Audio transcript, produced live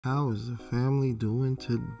How is the family doing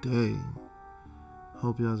today?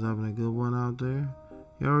 Hope y'all's having a good one out there.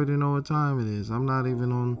 You already know what time it is. I'm not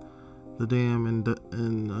even on the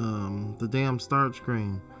damn start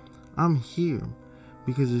screen. I'm here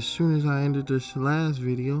because as soon as I ended this last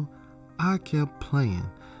video, I kept playing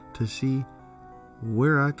to see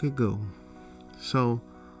where I could go. So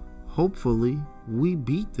hopefully we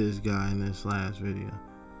beat this guy in this last video.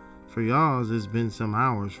 For y'all, it's been some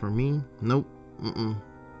hours. For me, nope.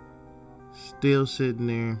 Still sitting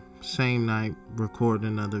there, same night, recording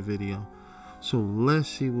another video. So let's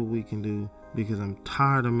see what we can do, because I'm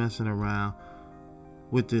tired of messing around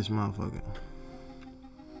with this motherfucker.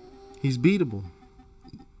 He's beatable.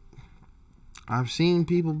 I've seen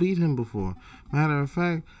people beat him before. Matter of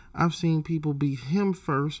fact, I've seen people beat him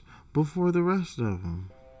first before the rest of them.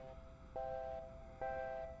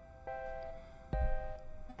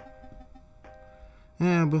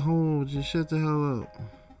 Yeah, behold, just shut the hell up.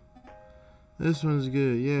 This one's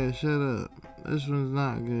good. Yeah, shut up. This one's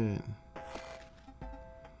not good.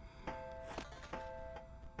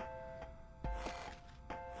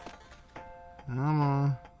 Come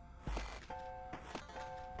on.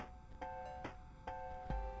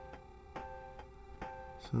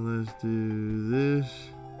 So let's do this.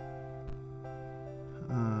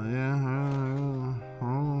 Yeah, hold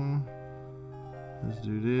on. Let's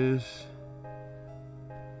do this.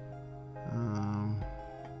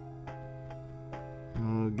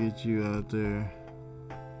 We'll get you out there.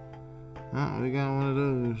 Oh, we got one of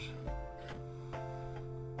those.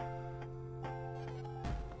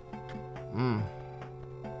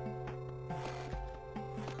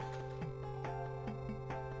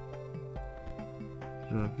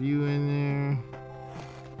 Drop you in there.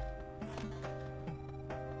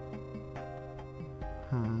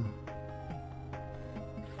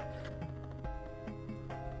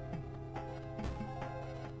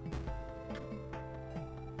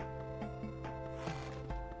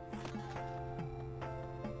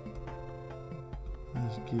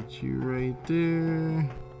 Let's get you right there.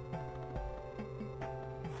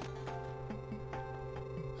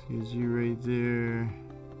 Let's get you right there.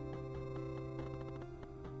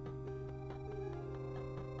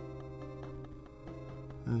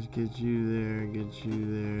 Let's get you there,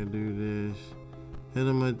 do this. Hit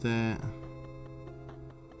him with that.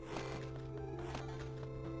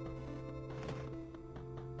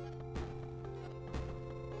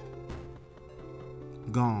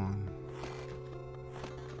 Gone.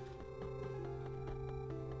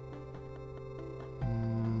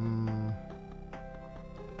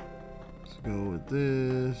 Let's go with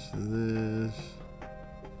this,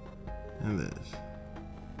 and this.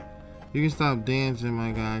 You can stop dancing,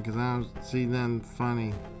 my guy, because I don't see nothing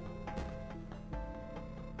funny.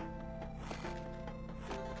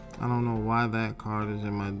 I don't know why that card is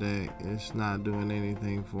in my deck. It's not doing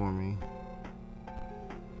anything for me.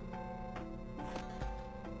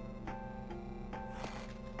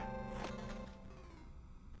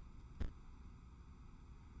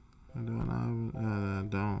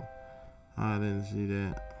 I didn't see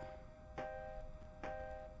that.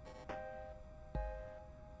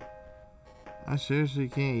 I seriously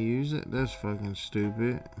can't use it? That's fucking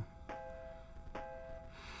stupid.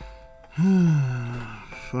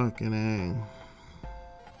 Fucking A.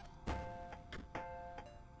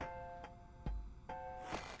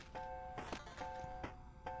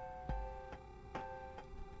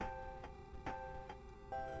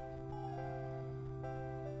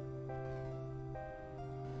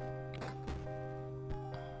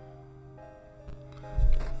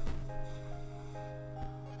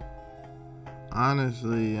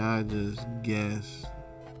 Honestly, I just guess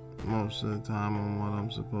most of the time on what I'm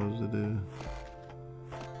supposed to do.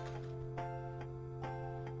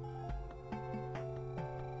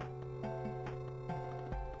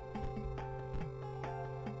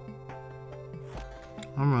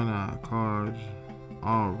 I'm running out of cards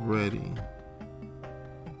already.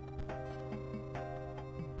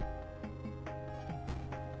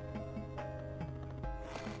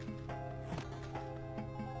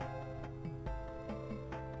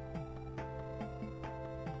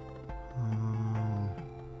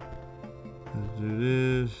 Let's do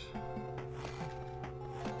this.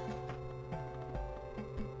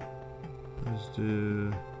 Let's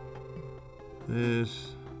do this.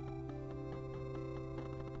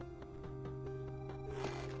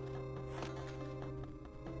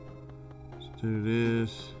 Let's do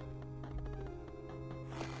this.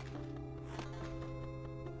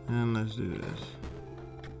 And let's do this.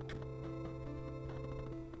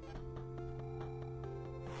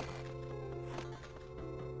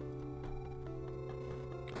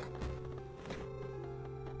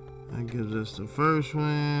 That gives us the first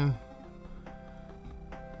one.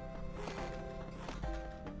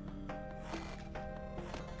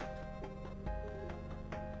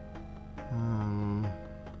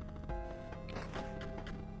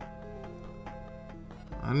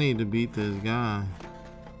 I need to beat this guy.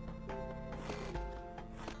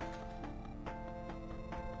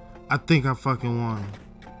 I think I fucking won.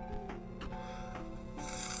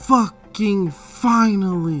 Fucking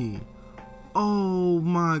finally. Oh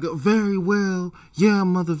my god. Very well. Yeah,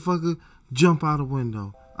 motherfucker. Jump out a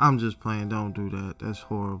window. I'm just playing. Don't do that. That's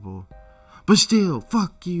horrible. But still,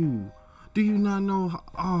 fuck you. Do you not know?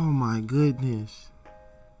 Oh my goodness.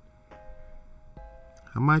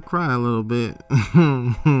 I might cry a little bit.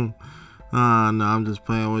 No, I'm just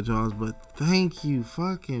playing with y'all. But thank you,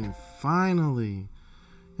 fucking finally.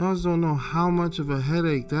 Y'all don't know how much of a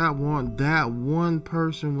headache that one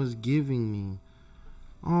person was giving me.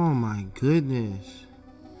 Oh my goodness.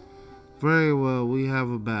 Very well, we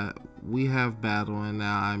have battle, and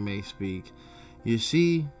now I may speak. You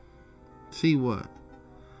see what?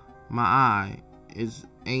 My eye is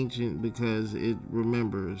ancient because it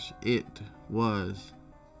remembers it was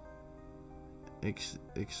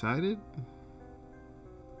excited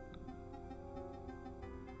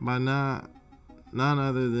by none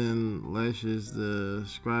other than Leshes, the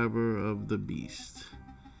scriber of the beast.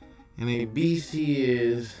 And a beast he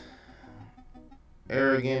is,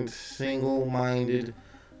 arrogant, single-minded,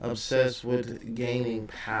 obsessed with gaining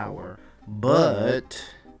power. But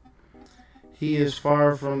he is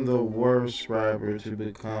far from the worst scriber to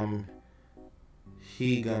become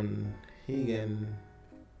Hingman.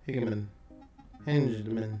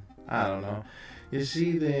 I don't know. You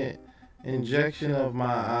see, the injection of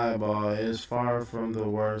my eyeball is far from the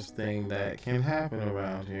worst thing that can happen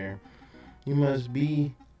around here. You must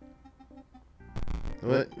be...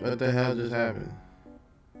 What the hell just happened?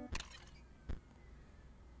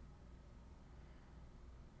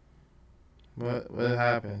 What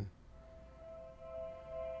happened?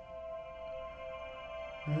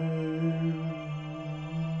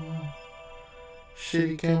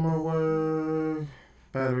 Shitty camera work.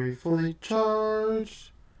 Battery fully charged.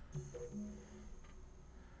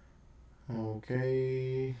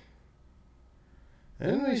 Okay.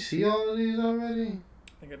 Didn't we see all of these already? I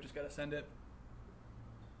think I've just got to send it.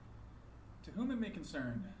 To whom it may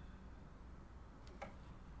concern.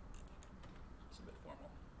 It's a bit formal.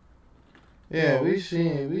 Yeah, we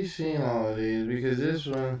seen all of these because this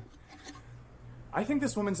one. I think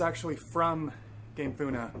this woman's actually from Game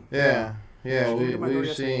Funa. Yeah,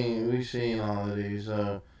 we've seen all of these.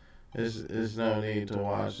 There's no need to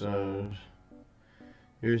watch those.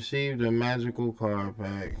 You received a magical card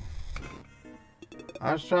pack.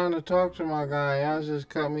 I was trying to talk to my guy. Y'all just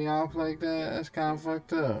cut me off like that. That's kind of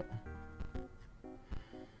fucked up.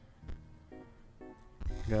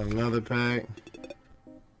 Got another pack.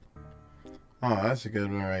 Oh, that's a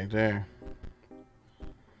good one right there.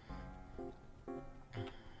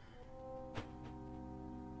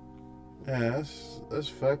 Yeah, that's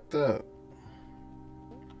fucked up.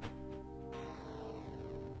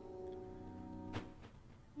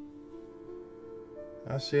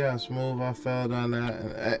 I see how smooth I fell down that.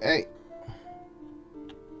 And, hey,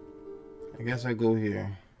 I guess I go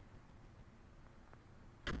here.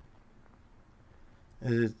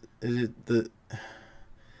 It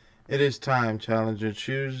is time, challenger.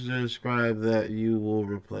 Choose the scribe that you will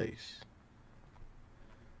replace.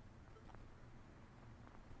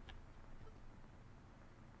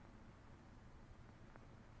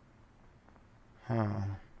 Huh.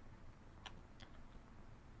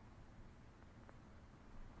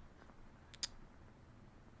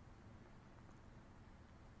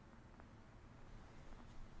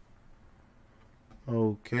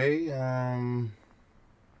 Okay,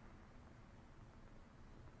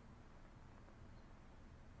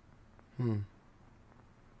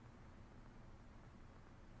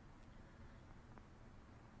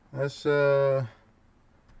 Let's, give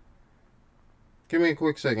me a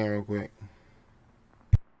quick second real quick.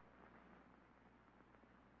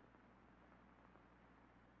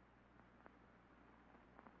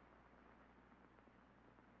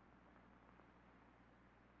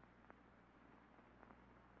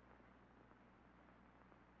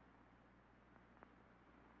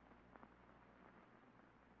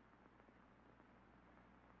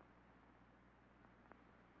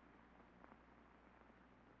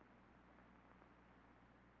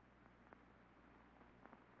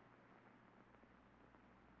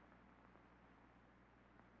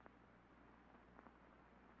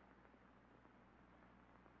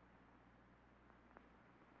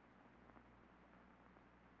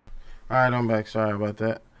 Alright, I'm back. Sorry about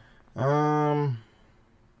that. Um,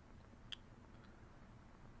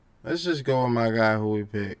 let's just go with my guy who we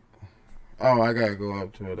picked. Oh, I gotta go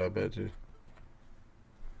up to it, I bet you.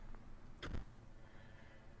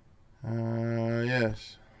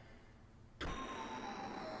 Yes.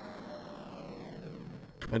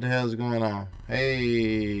 What the hell is going on?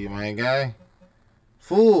 Hey, my guy.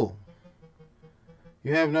 Fool!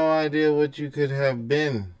 You have no idea what you could have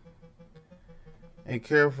been. A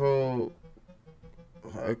careful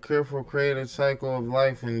created cycle of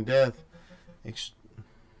life and death.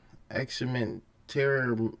 Excrement,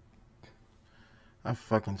 terror. I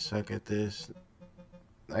fucking suck at this.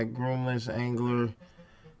 That groomless angler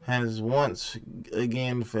has once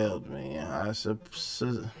again failed me. I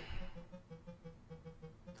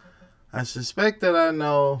suspect that I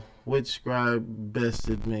know which scribe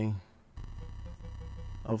bested me.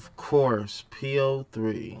 Of course,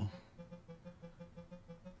 PO3.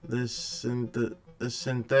 This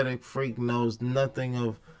synthetic freak knows nothing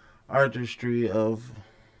of artistry of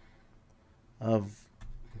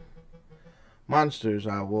monsters.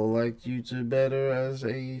 I will like you to better as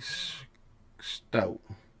a stoat.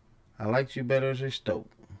 I liked you better as a stoat.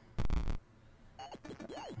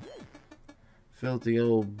 Filthy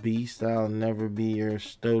old beast, I'll never be your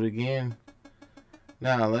stoat again.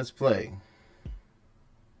 Now, let's play.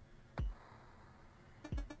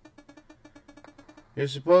 You're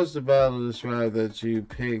supposed to battle the scribe that you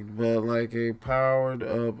picked, but like a powered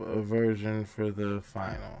up version for the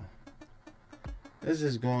final. This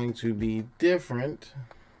is going to be different.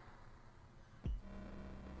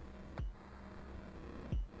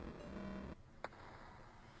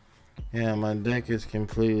 Yeah, my deck is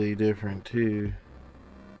completely different too.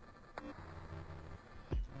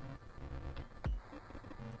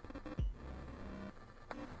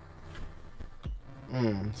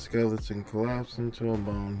 Skeleton collapse into a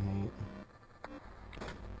bone heap.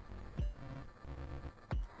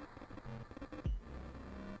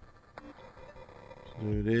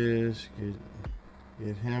 Do this,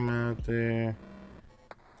 get him out there.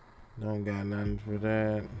 Don't got nothing for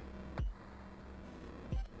that.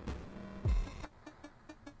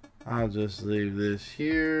 I'll just leave this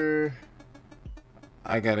here.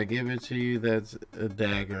 I gotta give it to you. That's a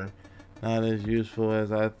dagger. Not as useful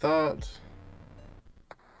as I thought.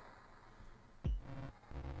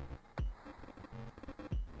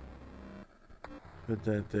 Put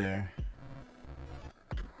that there.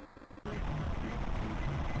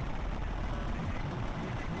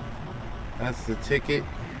 That's the ticket.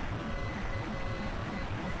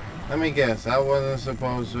 Let me guess, I wasn't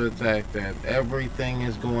supposed to attack that. Everything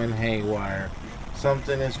is going haywire.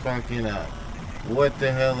 Something is fucking up. What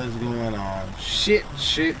the hell is going on? Shit,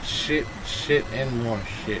 and more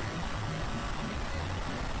shit.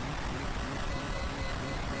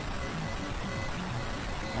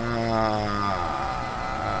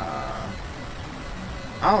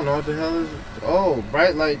 I don't know what the hell is it. Oh,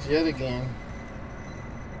 bright lights yet again.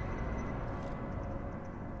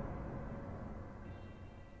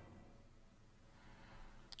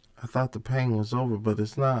 I thought the pain was over, but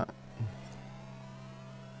it's not.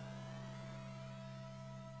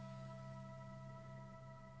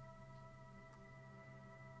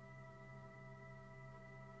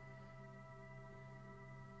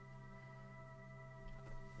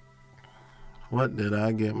 What did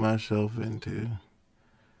I get myself into?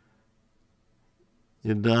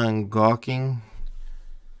 You're done gawking?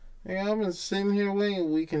 Yeah, I've been sitting here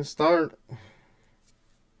waiting. We can start.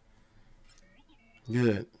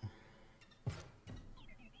 Good.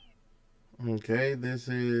 Okay, this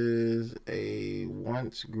is a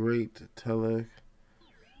once great tele.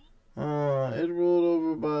 It ruled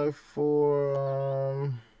over by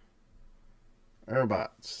 4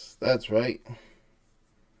 Airbots. That's right.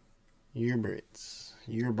 Brits.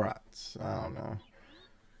 I don't know.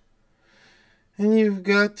 And you've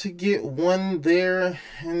got to get one there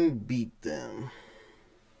and beat them.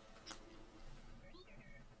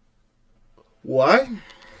 Why?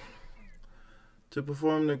 To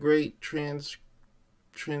perform the great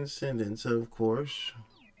transcendence, of course.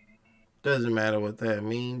 Doesn't matter what that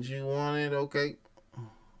means. You want it, okay?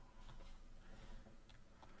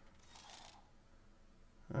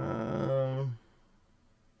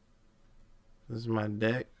 This is my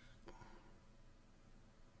deck.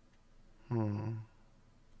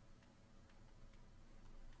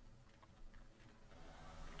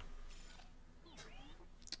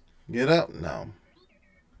 Get up now.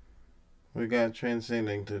 We got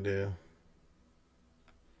transcending to do.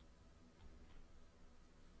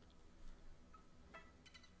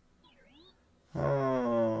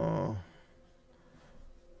 Oh.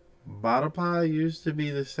 Botapie used to be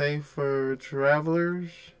the safe for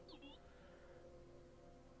travelers.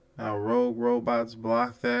 Now rogue robots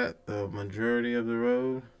block that, the majority of the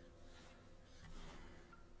road.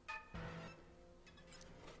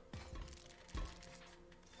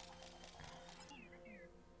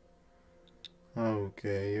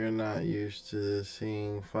 Okay, you're not used to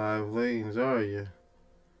seeing 5 lanes, are you?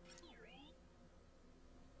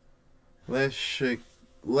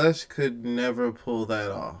 Les could never pull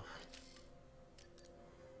that off.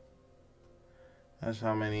 That's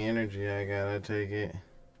how many energy I gotta take it.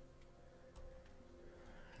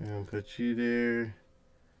 I'm gonna put you there.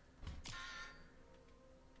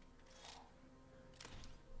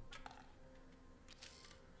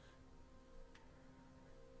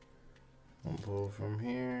 I'll pull from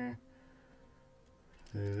here.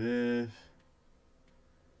 Do this.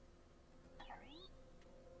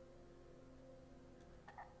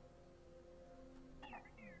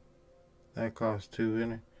 That costs 2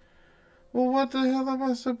 energy. Well, what the hell am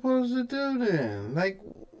I supposed to do then? Like,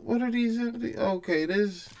 what are these? Okay,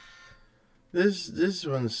 this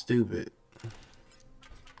one's stupid.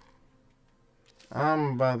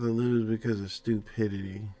 I'm about to lose because of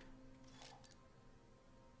stupidity.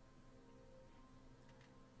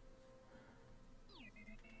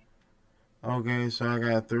 Okay, so I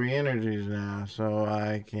got 3 energies now, so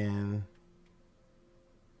I can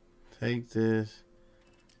take this,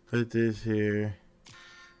 put this here.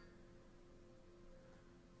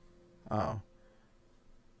 Oh.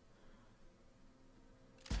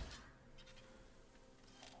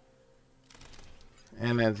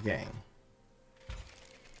 And that's game.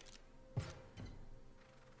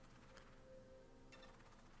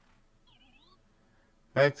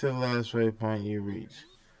 Back to the last waypoint you reach.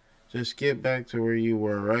 Just get back to where you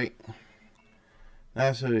were, right?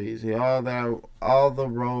 Not so easy. All the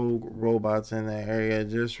rogue robots in that area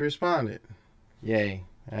just responded. Yay.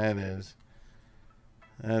 That is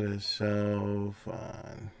so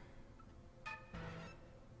fun.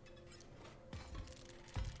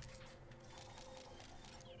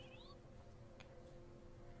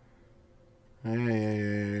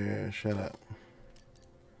 Yeah, shut up.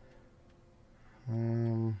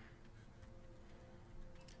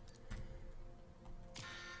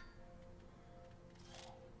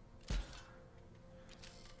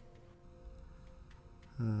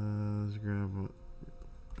 Let's grab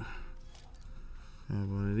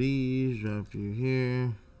one of these, drop you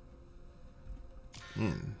here,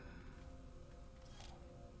 in.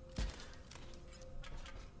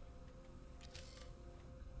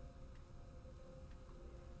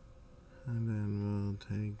 And then we'll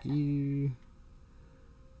take you.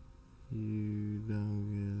 You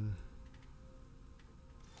don't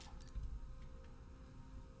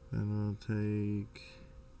get. Then we'll take.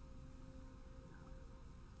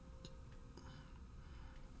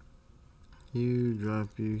 You, drop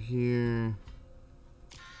you here.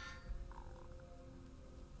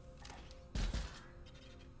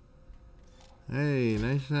 Hey,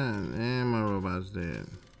 nice shot. And my robot's dead.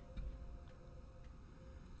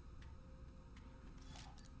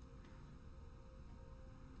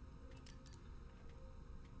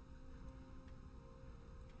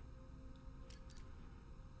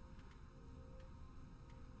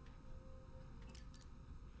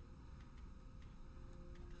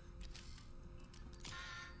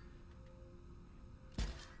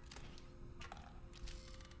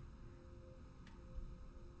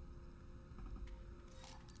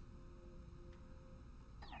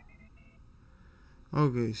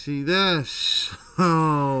 Okay, see that's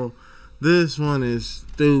oh, this one is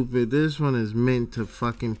stupid. This one is meant to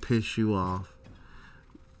fucking piss you off.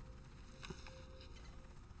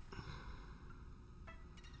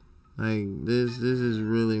 Like this is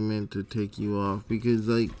really meant to tick you off because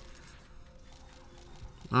like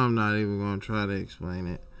I'm not even gonna try to explain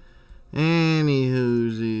it.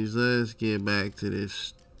 Anywhoosies, let's get back to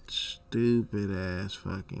this stupid ass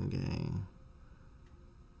fucking game.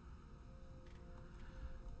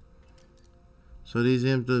 So these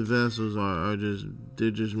empty vessels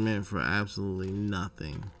they're just meant for absolutely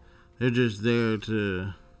nothing. They're just there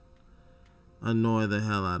to annoy the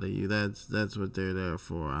hell out of you. That's what they're there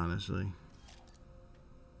for, honestly.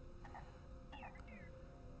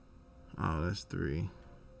 Oh, that's 3.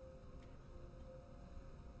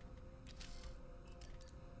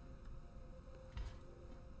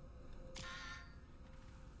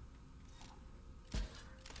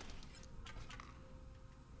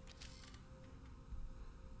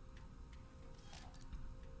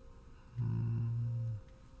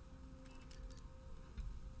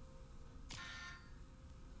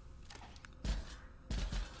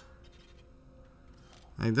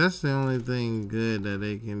 Like, that's the only thing good that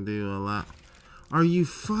they can do a lot. Are you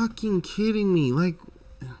fucking kidding me? Like,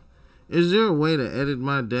 Is there a way to edit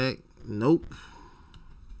my deck? Nope.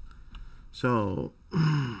 So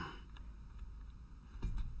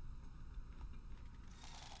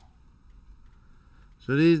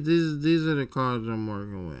so these are the cards I'm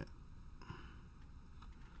working with.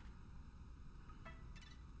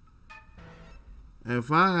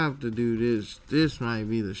 If I have to do this, this might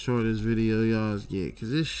be the shortest video y'all's get,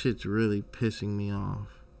 because this shit's really pissing me off.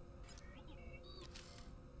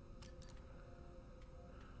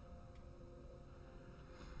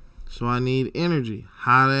 So I need energy.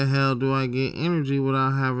 How the hell do I get energy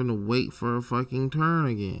without having to wait for a fucking turn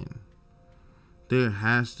again? There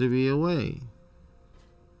has to be a way.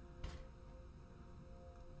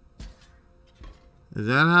 Is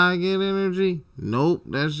that how I get energy? Nope,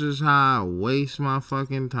 that's just how I waste my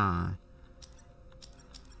fucking time.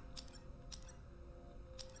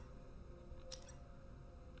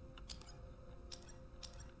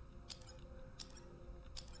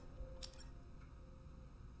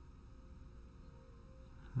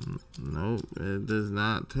 Nope, it does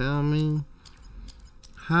not tell me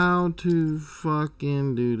how to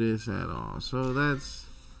fucking do this at all. So that's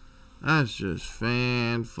just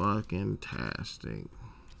fan-fucking-tastic.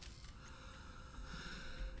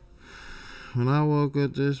 When I woke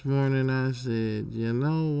up this morning, I said, you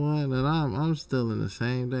know what? And I'm still in the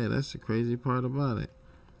same day. That's the crazy part about it.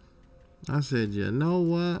 I said, you know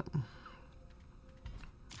what?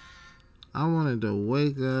 I wanted to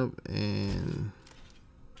wake up and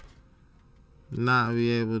not be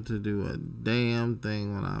able to do a damn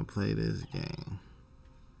thing when I play this game.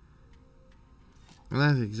 And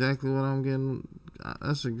that's exactly what I'm getting.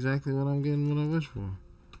 That's exactly what I'm getting what I wish for.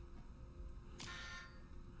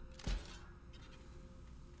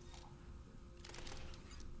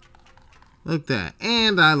 Look that.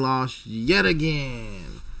 And I lost yet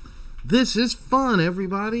again. This is fun,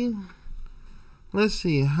 everybody. Let's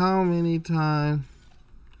see how many times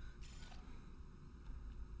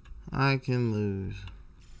I can lose.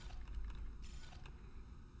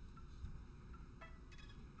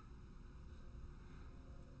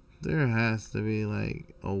 There has to be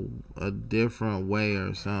like a different way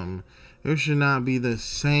or something. There should not be the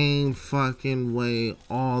same fucking way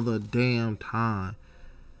all the damn time.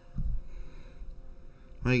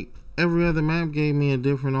 Like every other map gave me a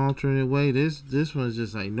different alternate way. This one's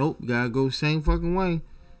just like, nope, gotta go same fucking way.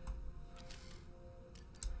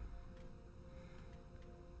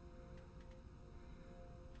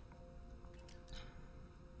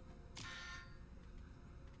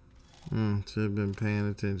 Should have been paying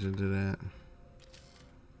attention to that.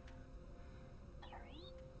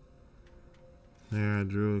 There, I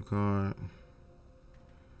drew a card.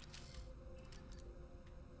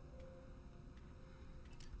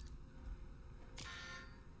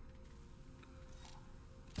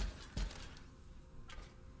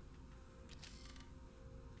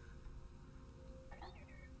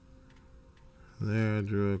 There, I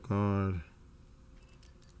drew a card.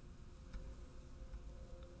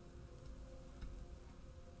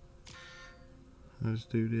 Let's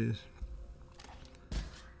do this.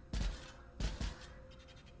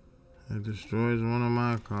 It destroys one of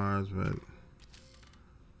my cards, but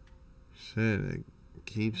shit, it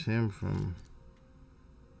keeps him from...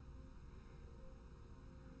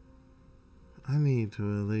 I need to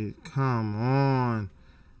at least... Come on.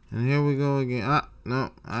 And here we go again. Ah,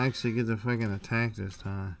 no. I actually get to fucking attack this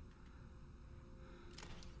time.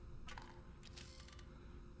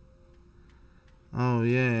 Oh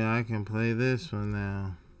yeah, I can play this one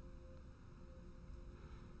now.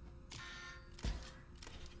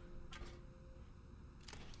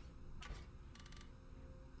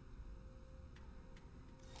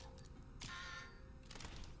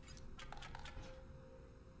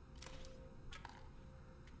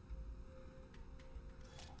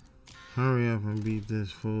 Hurry up and beat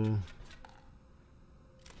this fool.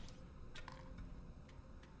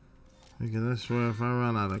 Because I swear if I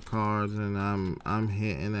run out of cards and I'm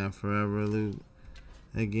hitting that forever loop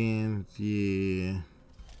again, yeah.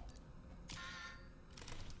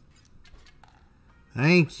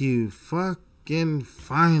 Thank you, fucking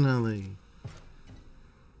finally.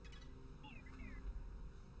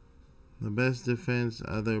 The best defense,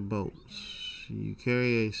 other boats. You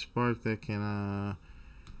carry a spark that can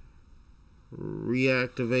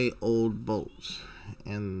reactivate old boats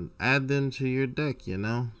and add them to your deck, you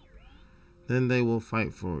know? Then they will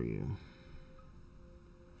fight for you.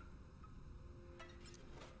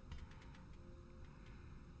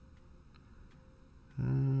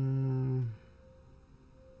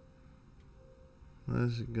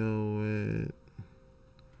 Let's go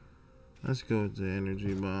with the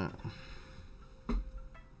energy bot.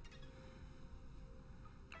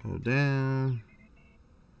 Go down.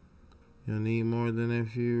 You'll need more than a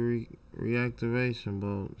few reactivation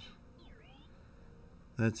bolts.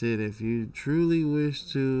 That's it. If you truly wish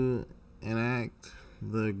to enact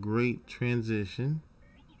the Great Transition,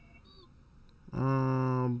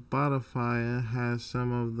 Botafire has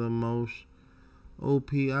some of the most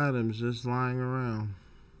OP items just lying around.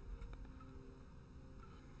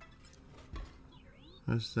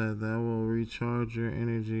 What's that? That will recharge your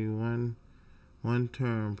energy one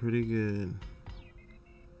turn. Pretty good.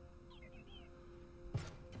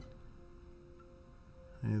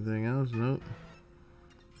 Anything else? Nope.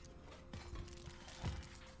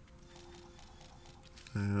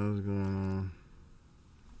 What the hell's going on?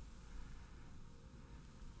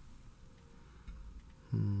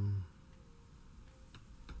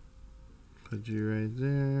 Put you right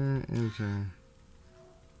there. Enter.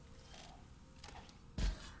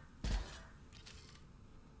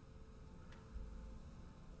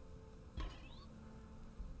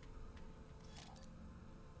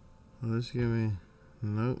 Well, let's give me.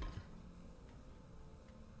 Nope.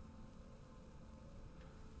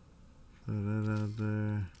 Throw that out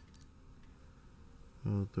there.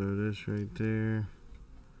 I'll throw this right there.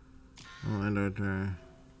 I'll end our turn.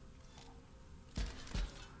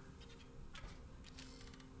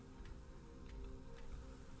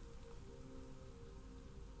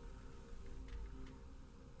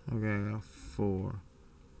 Okay, I got 4.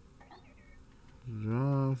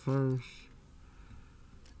 Draw first.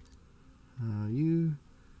 You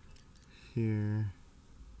here.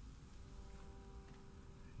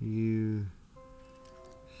 You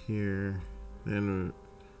here. Then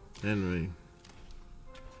we.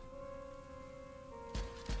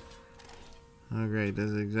 Oh great,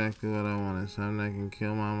 that's exactly what I wanted. Something that can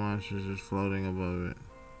kill my monsters just floating above it.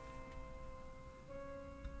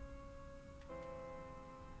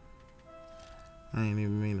 I ain't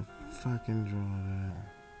even mean to fucking draw that.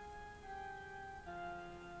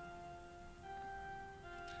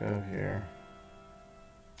 Let's go here.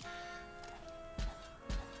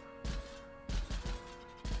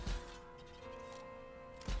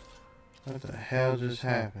 What the hell just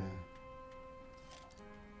happened?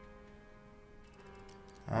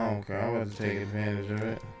 I don't care, I'm about to take advantage of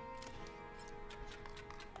it.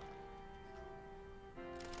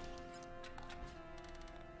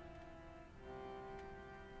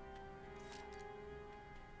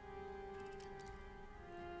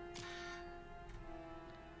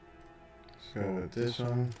 Let's go with this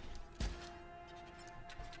one.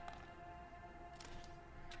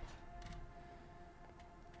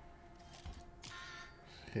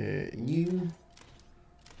 Hit you.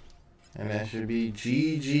 And that should be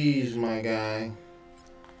GG's, my guy.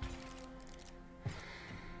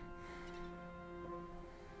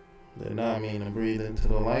 Did not mean to breathe into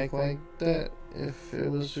the mic like that if it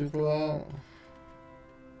was super loud.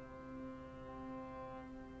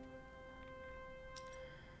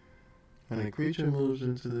 When a creature moves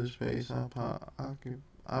into this space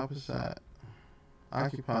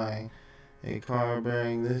occupying a card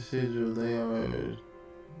bearing this sigil, they are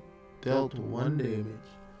dealt 1 damage.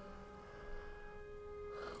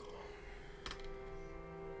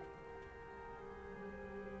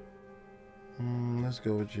 Let's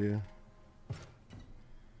go with you.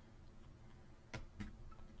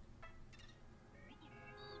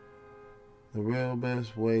 The real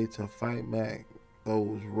best way to fight back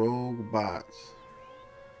those rogue bots.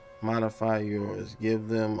 Modify yours. Give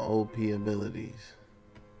them OP abilities.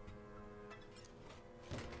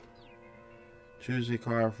 Choose a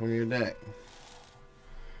card from your deck.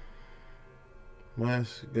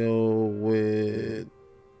 Let's go with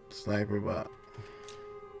Sniper Bot.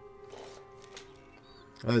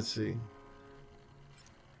 Let's see.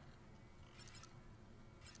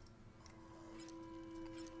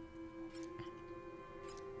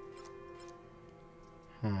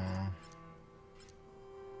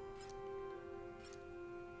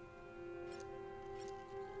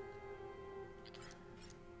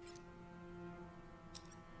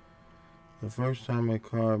 The first time a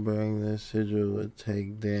card bearing this sigil would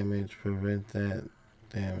take damage, prevent that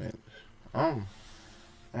damage. I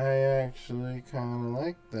actually kind of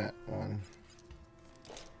like that one.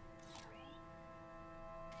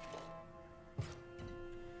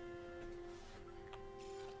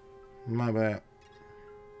 My bad.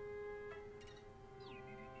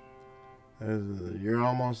 You're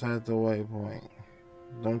almost at the waypoint.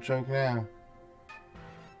 Don't choke now.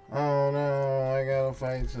 Oh no, I gotta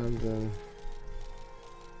fight something.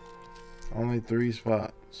 Only 3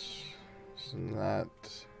 spots. It's not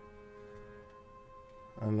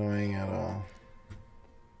annoying at all.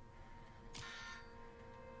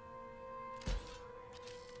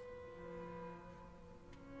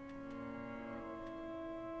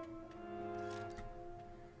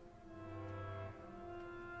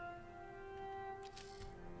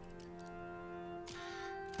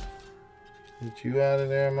 Get you out of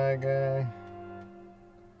there, my guy.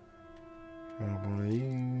 Grab one of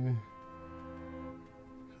you.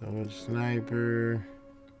 So it's sniper.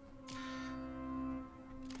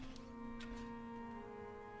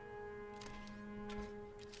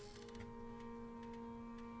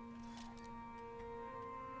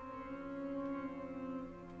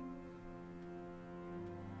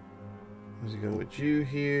 Let's go with you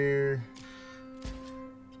here.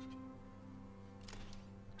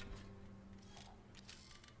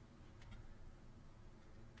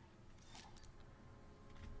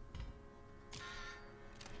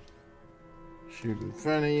 Shoot in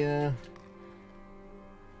front of you.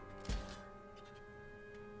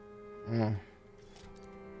 Let's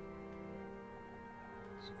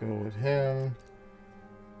go with him.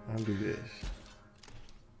 I'll do this.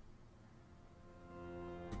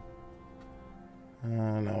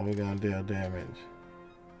 No, we're gonna deal damage.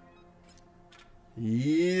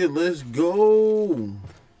 Yeah, let's go.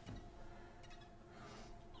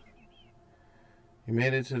 You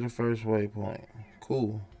made it to the first waypoint.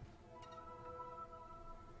 Cool.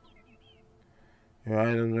 Your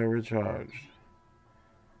items are recharged.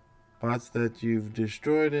 Bots that you've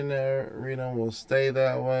destroyed in the arena will stay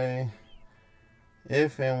that way.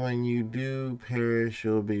 If and when you do perish,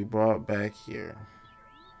 you'll be brought back here.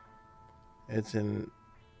 It's an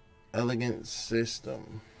elegant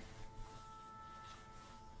system.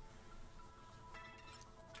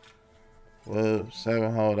 Whoa,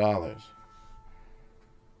 $7 whole.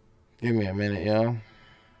 Give me a minute, y'all.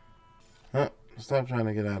 Huh, stop trying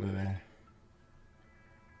to get out of there.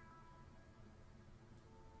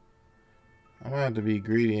 I'm gonna have to be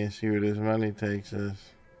greedy and see where this money takes us.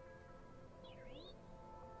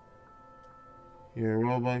 Your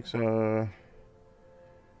Robux are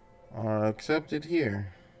accepted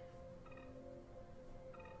here.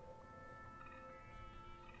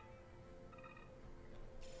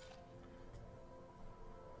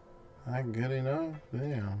 Not good enough?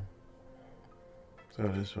 Damn. So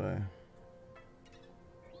this way.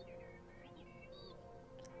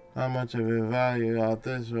 Not much of a value out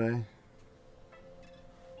this way.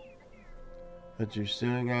 But you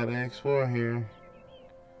still gotta explore here.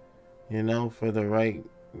 You know, for the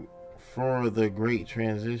great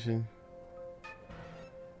transition.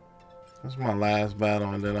 That's my last battle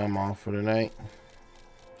and then I'm off for the night.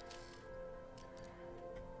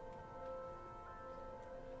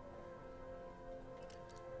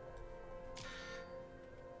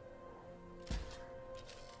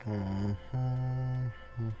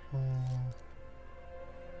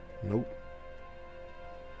 Nope.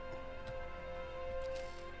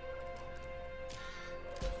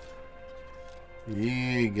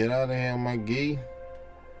 Yeah, get out of here, my gee.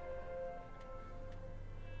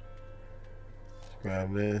 Let's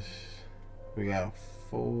grab this. We got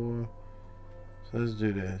 4. So let's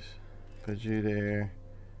do this. Put you there.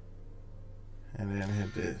 And then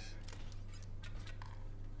hit this.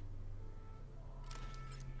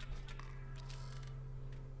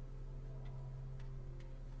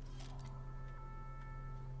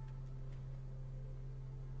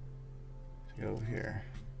 Let's go here.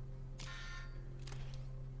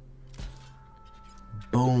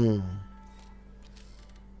 Boom.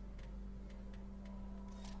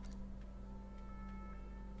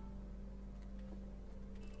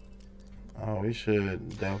 Oh, we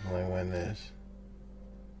should definitely win this.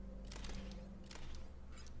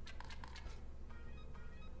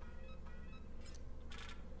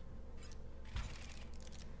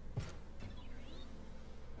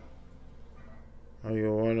 Are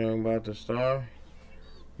you wondering about the star?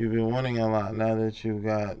 You've been winning a lot now that you've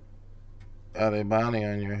got a bounty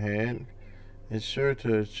on your head. It's sure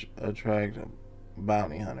to attract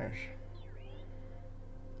bounty hunters.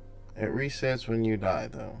 It resets when you die,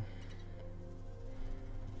 though.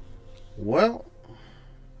 Well,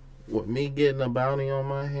 with me getting a bounty on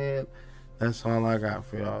my head, that's all I got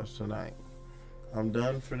for y'all tonight. I'm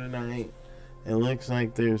done for the night. It looks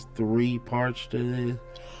like there's 3 parts to this.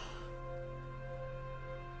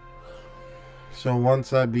 So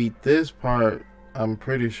once I beat this part, I'm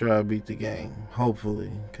pretty sure I beat the game.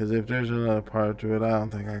 Hopefully. Because if there's another part to it, I don't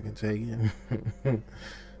think I can take it.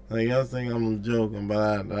 Like, y'all think I'm joking,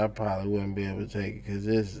 but I probably wouldn't be able to take it. Because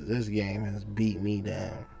this game has beat me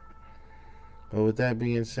down. But with that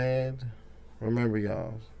being said, remember,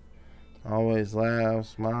 y'all. Always laugh,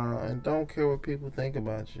 smile, and don't care what people think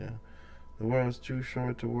about you. The world's too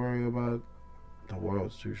short to worry about. The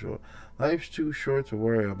world's too short. Life's too short to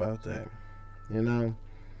worry about that. You know?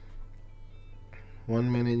 One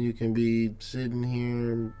minute you can be sitting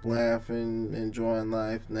here laughing, enjoying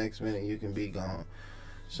life. Next minute you can be gone.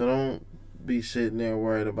 So be sitting there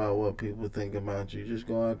worried about what people think about you. Just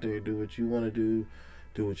go out there, do what you want to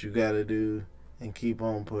do what you got to do, and keep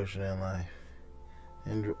on pushing in life.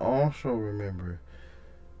 And also remember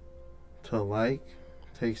to like.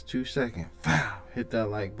 Takes 2 seconds. Wow, hit that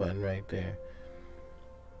like button right there.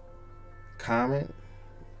 Comment.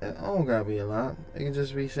 It don't gotta be a lot. It can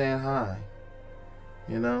just be saying hi.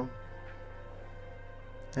 You know?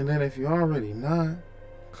 And then if you're already not,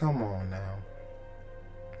 come on now.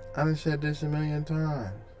 I done said this a million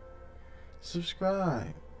times.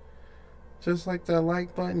 Subscribe. Just like that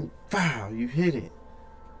like button. Wow, you hit it.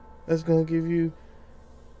 That's gonna give you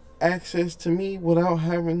access to me without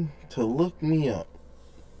having to look me up.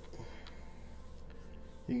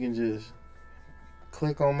 You can just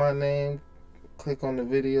click on my name, click on the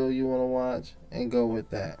video you want to watch, and go with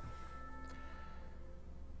that.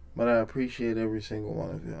 But I appreciate every single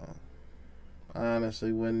one of y'all. I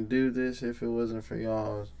honestly wouldn't do this if it wasn't for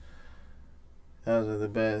y'all. Y'all are the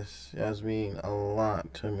best. Y'all mean a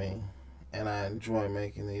lot to me. And I enjoy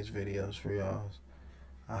making these videos for y'all.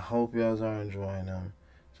 I hope y'all are enjoying them.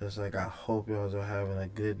 Just like I hope y'all are having a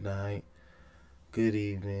good night, good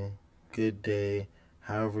evening, good day,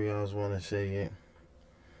 however y'all want to say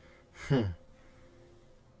it.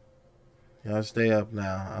 Y'all stay up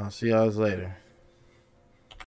now. I'll see y'all later.